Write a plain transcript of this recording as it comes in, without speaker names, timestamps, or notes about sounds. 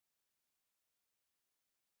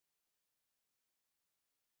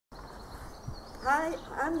Hi,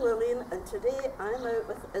 I'm Lillian, and today I'm out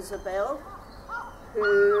with Isabel,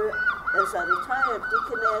 who is a retired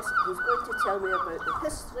deaconess who's going to tell me about the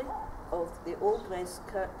history of the Old West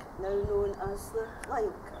Kirk, now known as the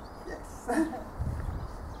Lion Kirk. Yes.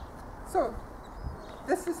 So,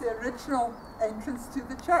 this is the original entrance to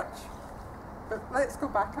the church. But let's go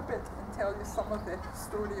back a bit and tell you some of the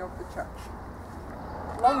story of the church.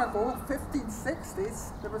 Long ago,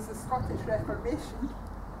 1560s, there was the Scottish Reformation,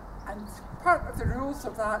 and part of the rules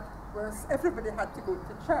of that was everybody had to go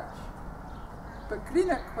to church. But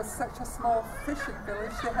Greenock was such a small fishing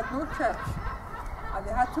village, they had no church, and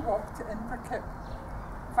they had to walk to Inverclyde.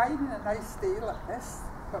 Fine on a nice day like this,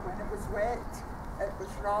 but when it was wet, it was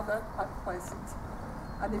rather unpleasant.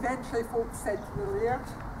 And eventually folks said to the laird,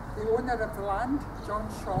 the owner of the land, John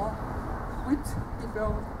Shaw, would he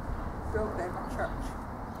build them a church.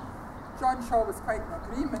 John Shaw was quite in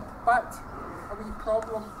agreement, but a wee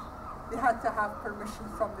problem. They had to have permission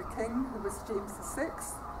from the king, who was James VI,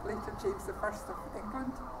 later James I of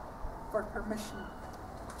England, for permission.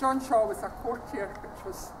 John Shaw was a courtier, which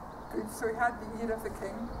was good, so he had the ear of the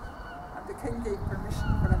king, and the king gave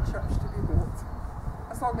permission for a church to be built,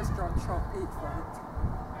 as long as John Shaw paid for it.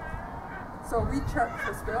 So a wee church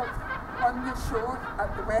was built on the shore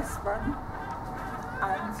at the West Burn,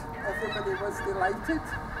 and everybody was delighted.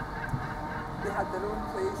 They had their own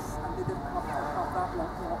place, and they didn't have to have that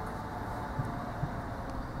long walk.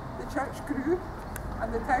 The church grew,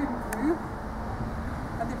 and the town grew,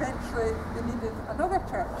 and eventually they needed another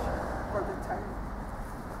church for the town.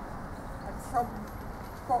 And from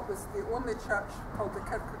what was the only church called the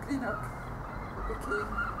Kirk of Greenock, it became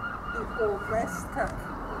the Old West Kirk.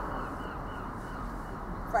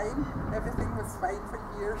 Fine, everything was fine for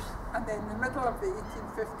years, and then in the middle of the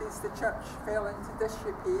 1850s the church fell into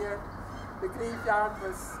disrepair. The graveyard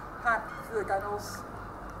was hacked to the gunnels,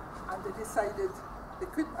 and they decided they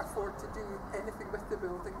couldn't afford to do anything with the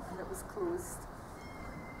building, and it was closed.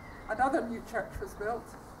 Another new church was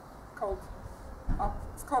built,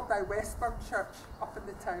 it's called now Westburn Church, up in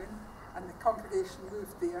the town, and the congregation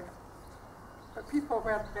moved there. But people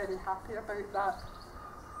weren't very happy about that.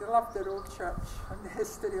 They loved their old church and the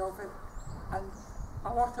history of it, and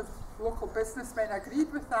a lot of local businessmen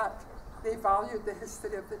agreed with that. They valued the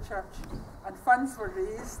history of the church, and funds were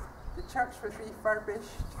raised, the church was refurbished,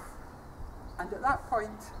 and at that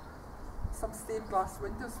point some stained glass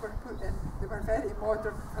windows were put in. They were very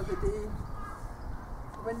modern for the day.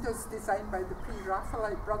 Windows designed by the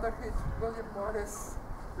Pre-Raphaelite Brotherhood, William Morris,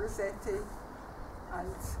 Rossetti,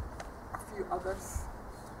 and a few others.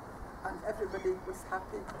 And everybody was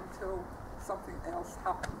happy until something else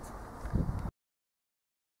happened.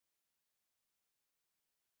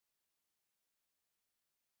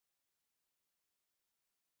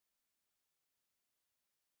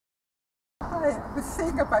 I was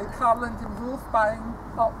saying about Harland and Wolff buying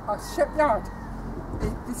a shipyard.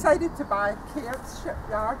 They decided to buy Cairds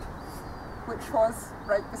shipyard, which was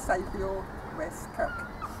right beside the Old West Kirk.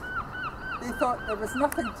 They thought there was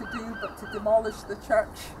nothing to do but to demolish the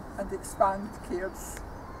church and expand Cairds,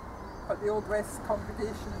 but the Old West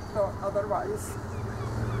congregation thought otherwise.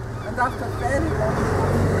 And after very long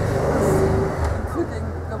negotiations,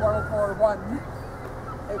 including the World War I,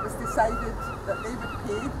 it was decided that they would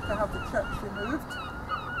pay to have the church removed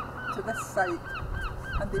to this site,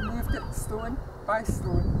 and they moved it stone by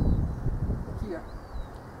stone here.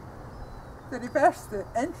 They reversed the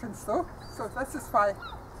entrance though, so this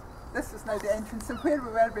is now the entrance, and where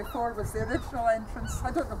we were before was the original entrance.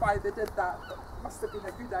 I don't know why they did that, but it must have been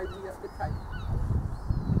a good idea at the time.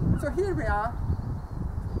 So here we are,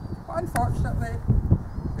 but unfortunately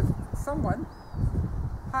someone,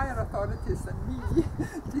 higher authorities than me,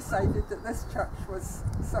 decided that this church was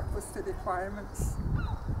surplus to requirements,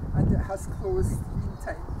 and it has closed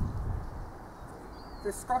meantime.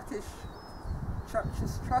 The Scottish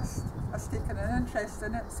Churches Trust has taken an interest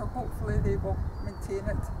in it, so hopefully they will maintain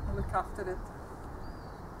it and look after it.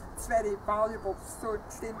 It's very valuable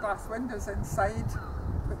stained glass windows inside,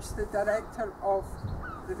 which the director of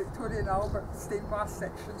the Victoria and Albert stained glass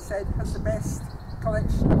section said has the best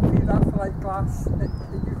collection of Pre-Raphaelite glass in the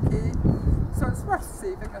UK, so it's worth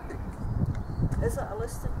saving, I think. Is it a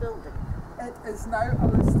listed building? It is now a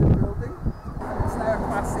listed building, and it's now a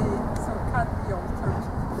Class A, so it can't be altered.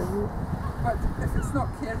 But if it's not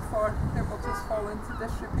cared for, it will just fall into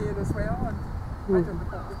disrepair as well, and I don't know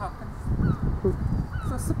what will happen.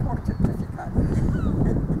 So support it if you can.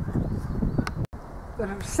 There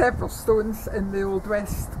are several stones in the Old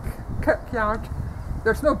West Kirkyard.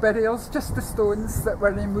 There's no burials, just the stones that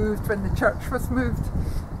were removed when the church was moved.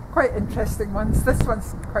 Quite interesting ones. This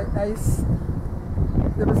one's quite nice.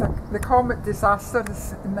 there was the Comet disaster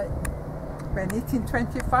in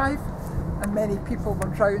 1825, and many people were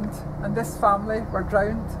drowned, and this family were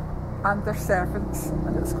drowned and their servants,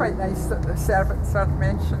 and it's quite nice that the servants are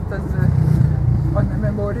mentioned on the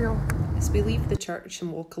memorial. As we leave the church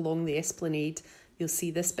and walk along the esplanade, you'll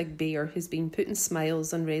see this big bear who's been putting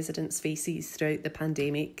smiles on residents' faces throughout the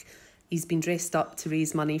pandemic. He's been dressed up to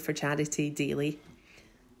raise money for charity daily.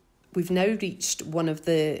 We've now reached one of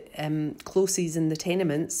the closes in the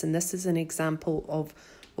tenements, and this is an example of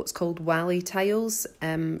what's called wally tiles,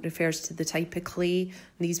 refers to the type of clay.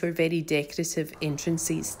 And these were very decorative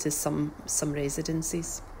entrances to some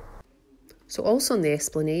residences. So also on the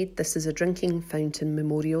esplanade, this is a drinking fountain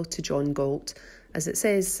memorial to John Galt. As it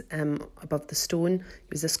says above the stone, he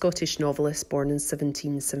was a Scottish novelist born in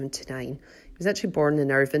 1779. He was actually born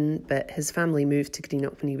in Irvine, but his family moved to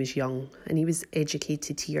Greenock when he was young, and he was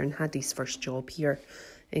educated here and had his first job here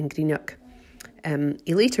in Greenock.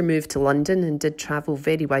 He later moved to London and did travel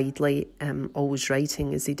very widely, always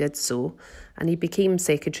writing as he did so, and he became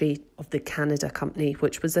secretary of the Canada Company,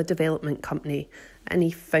 which was a development company, and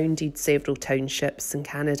he founded several townships in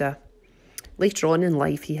Canada. Later on in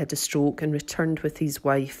life, he had a stroke and returned with his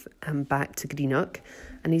wife back to Greenock,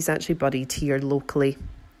 and he's actually buried here locally.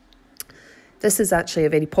 This is actually a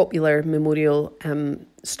very popular memorial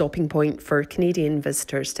stopping point for Canadian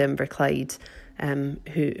visitors to Inverclyde,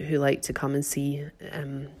 who like to come and see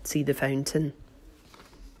the fountain.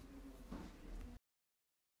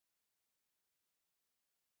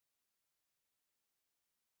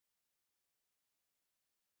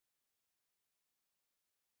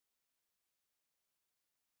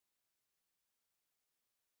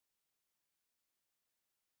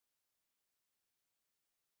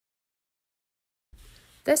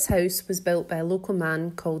 This house was built by a local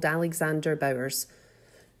man called Alexander Bowers.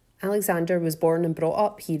 Alexander was born and brought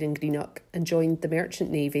up here in Greenock and joined the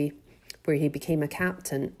Merchant Navy, where he became a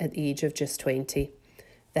captain at the age of just 20.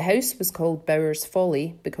 The house was called Bowers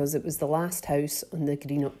Folly because it was the last house on the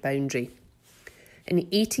Greenock boundary. In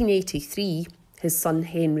 1883, his son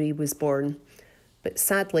Henry was born, but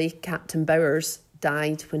sadly Captain Bowers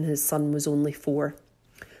died when his son was only 4.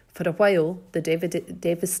 For a while, the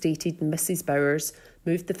devastated Mrs. Bowers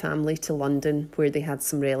moved the family to London, where they had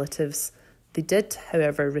some relatives. They did,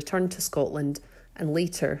 however, return to Scotland and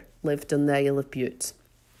later lived on the Isle of Bute.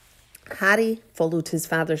 Harry followed his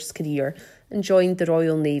father's career and joined the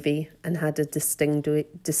Royal Navy and had a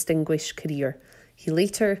distinguished career. He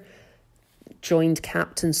later joined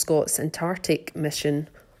Captain Scott's Antarctic mission,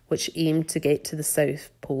 which aimed to get to the South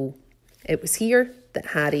Pole. It was here that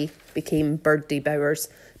Harry became Birdie Bowers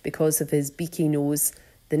because of his beaky nose.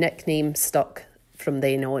 The nickname stuck from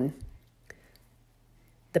then on.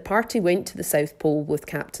 The party went to the South Pole with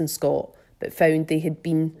Captain Scott, but found they had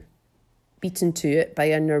been beaten to it by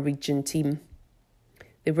a Norwegian team.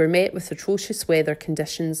 They were met with atrocious weather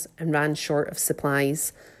conditions and ran short of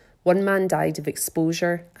supplies. One man died of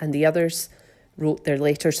exposure and the others wrote their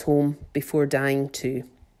letters home before dying too.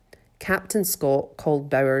 Captain Scott called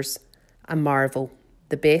Bowers a marvel,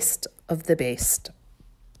 the best of the best.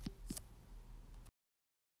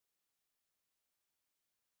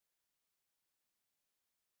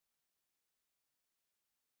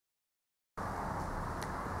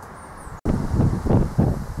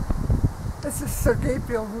 This is Sir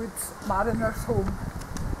Gabriel Wood's Mariner's Home.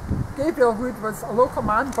 Gabriel Wood was a local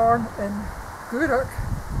man born in Greenock,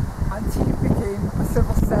 and he became a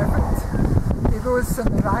civil servant. He rose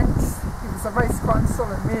in the ranks. He was a vice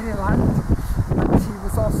consul in Maryland, and he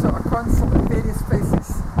was also a consul in various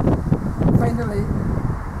places. Finally,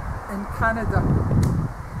 in Canada.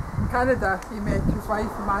 In Canada, he met his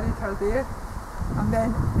wife and married her there, and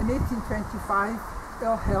then in 1825,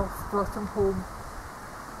 ill health brought him home.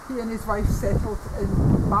 He and his wife settled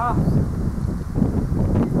in Bath.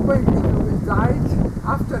 When Gabriel died,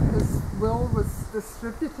 after his will was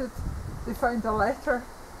distributed, they found a letter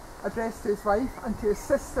addressed to his wife and to his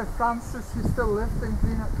sister Frances, who still lived in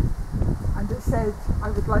Greenock, and it said, "I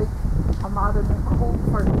would like a home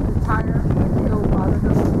for retired and ill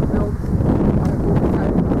mariners to be built on a boat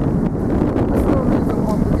town." There was no legal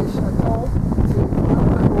obligation at all to build a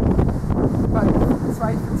home, but his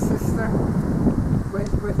wife and sister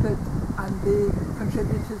went with it, and they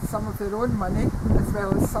contributed some of their own money as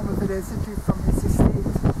well as some of the residue from his estate.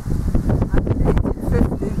 And in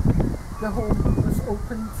 1850 the home was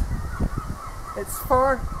opened. It's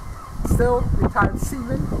for still retired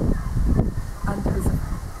seamen, and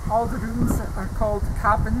all the rooms are called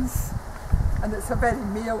cabins, and it's a very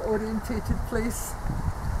male orientated place.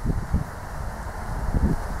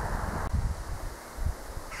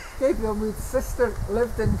 Gabriel Mood's sister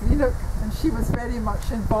lived in Greenock, and she was very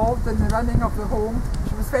much involved in the running of the home.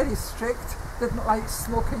 She was very strict, didn't like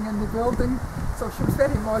smoking in the building, so she was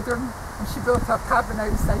very modern, and she built a cabin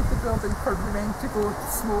outside the building for the men to go to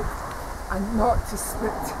smoke and not to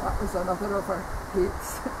spit. That was another of her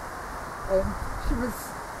hates. She was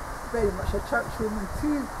very much a churchwoman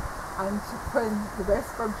too, and when the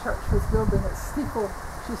Westbourne Church was building its steeple,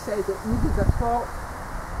 she said it needed a clock,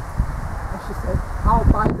 and she said, "I'll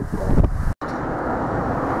buy the clock."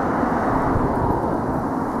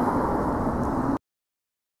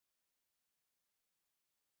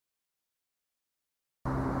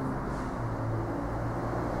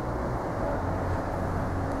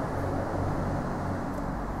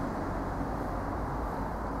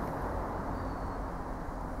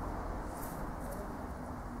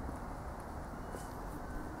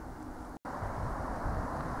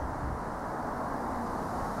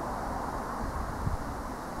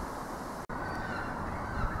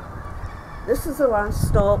 This is the last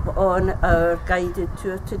stop on our guided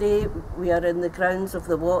tour today. We are in the grounds of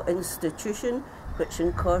the Watt Institution, which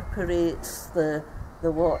incorporates the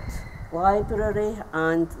Watt Library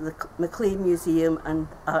and the Maclean Museum and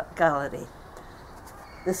Art Gallery.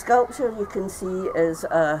 The sculpture you can see is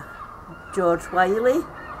George Wiley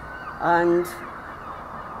and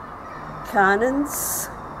cannons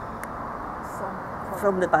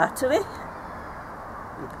from the battery.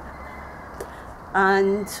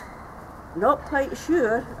 And not quite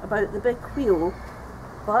sure about the big wheel,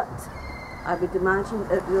 but I would imagine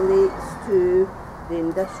it relates to the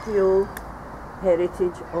industrial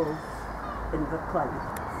heritage of Inverclyde.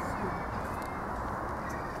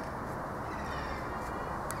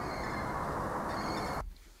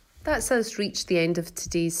 That's us reached the end of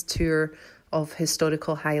today's tour of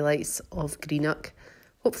historical highlights of Greenock.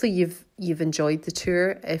 Hopefully you've enjoyed the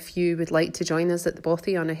tour. If you would like to join us at the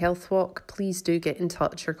Bothy on a health walk, please do get in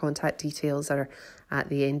touch. Our contact details are at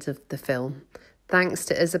the end of the film. Thanks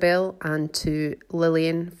to Isabel and to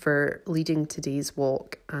Lillian for leading today's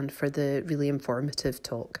walk and for the really informative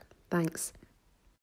talk. Thanks.